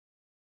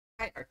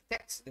Hi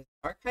Architects, this is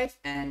Arkchive,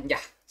 and yeah,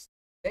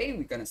 today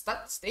we're gonna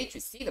start the stage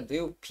with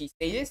CW-P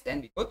stages,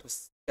 then we go to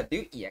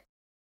CW-EX.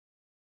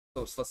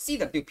 So for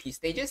CW-P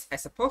stages, I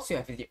suppose you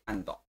have already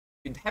unlocked.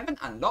 If you haven't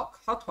unlocked,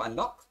 how to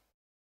unlock?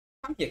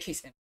 Come here,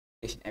 case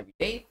information every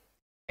day.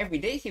 Every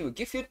day he will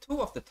give you 2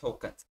 of the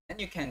tokens,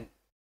 and you can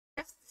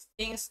press these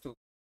things to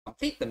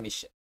complete the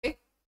mission. Okay?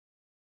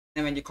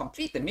 And when you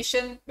complete the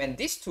mission, when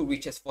these 2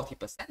 reaches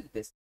 40%,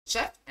 this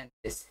chef and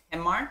this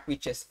hammer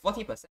reaches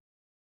 40%,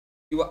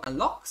 you will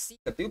unlock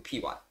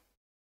CW-P-1.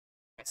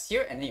 Press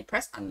here and then you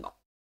press unlock.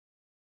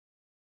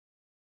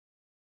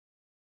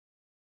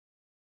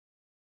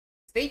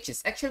 Stage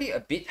is actually a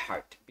bit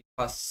hard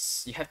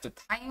because you have to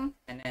time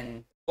and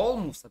then the ball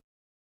moves.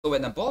 So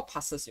when the ball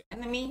passes your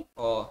enemy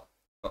or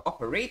your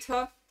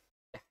operator,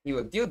 you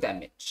will deal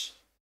damage.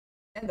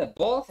 Then the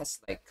ball has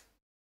like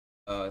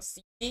a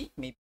CD,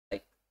 maybe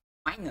like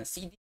minor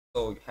CD,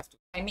 so you have to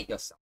time it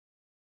yourself.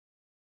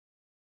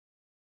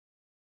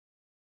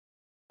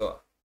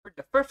 So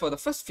for the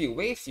first few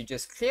waves, you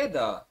just clear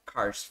the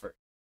cars first.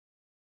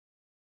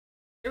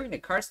 Clearing the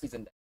cars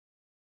isn't that.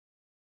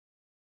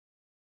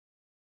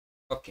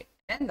 Okay,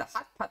 and the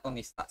hard part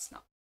only starts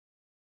now.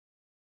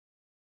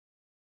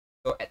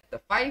 So at the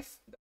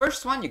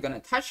first one, you're gonna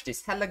touch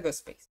this Helager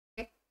space.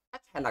 Okay,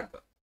 touch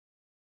Helager.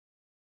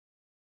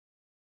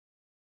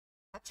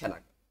 Touch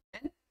Helager.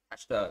 Then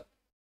touch the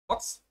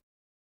box.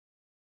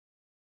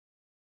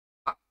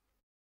 Up.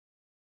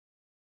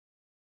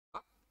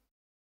 Up. Up.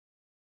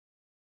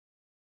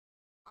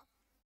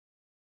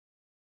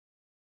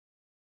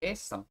 Okay,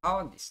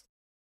 somehow this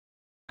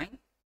line.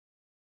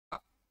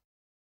 Up.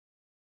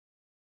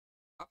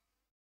 Up.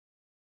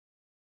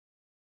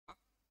 Up.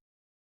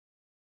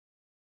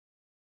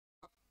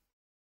 Up.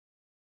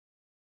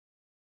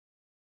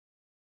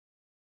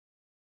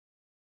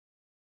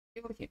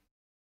 Over here.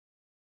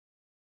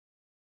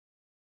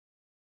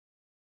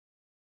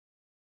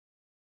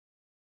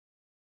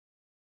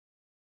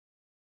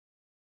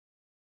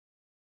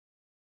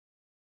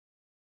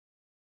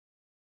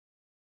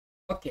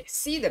 Okay,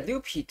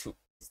 CW-P2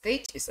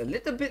 stage is a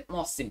little bit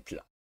more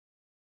simpler.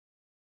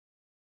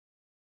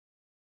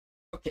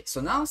 Okay, so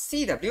now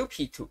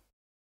CW-P2.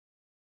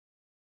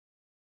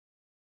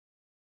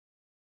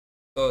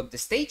 So the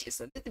stage is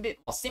a little bit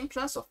more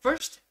simpler. So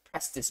first,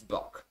 press this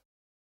block.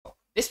 So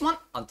this one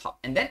on top,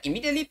 and then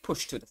immediately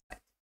push to the side.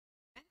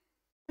 And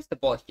press the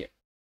ball here.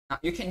 Now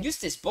you can use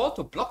this ball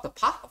to block the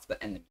path of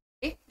the enemy.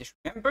 Okay, just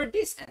remember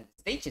this, and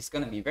the stage is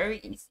gonna be very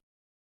easy.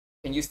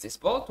 You can use this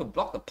ball to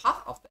block the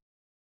path of the enemy.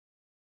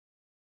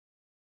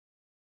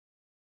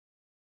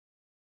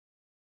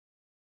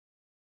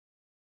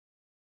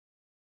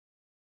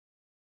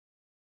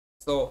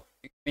 So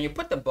when you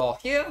put the ball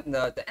here,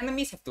 the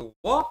enemies have to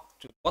walk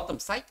to the bottom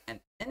side, and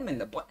then when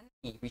the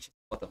enemy reaches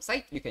the bottom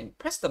side, you can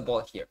press the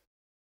ball here.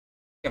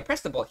 You can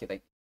press the ball here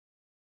like this.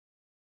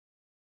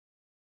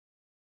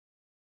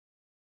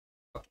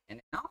 Okay,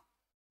 and now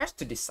press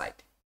to this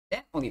side.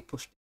 Then only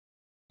push.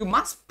 You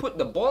must put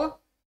the ball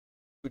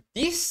to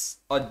this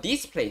or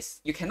this place.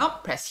 You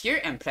cannot press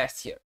here and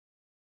press here.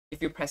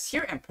 If you press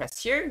here and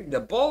press here, the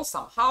ball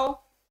somehow,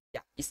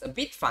 yeah, it's a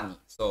bit funny.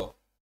 So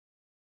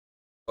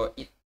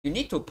you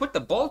need to put the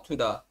ball to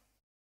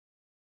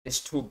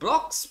these 2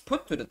 blocks,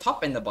 put to the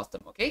top and the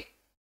bottom, okay?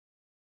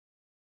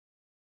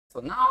 So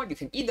now you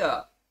can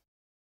either,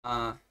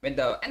 when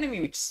the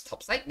enemy reaches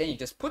top side, then you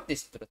just put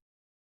this to the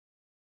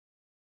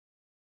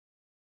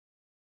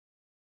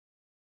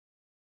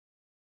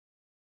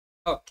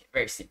top. Okay,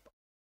 very simple.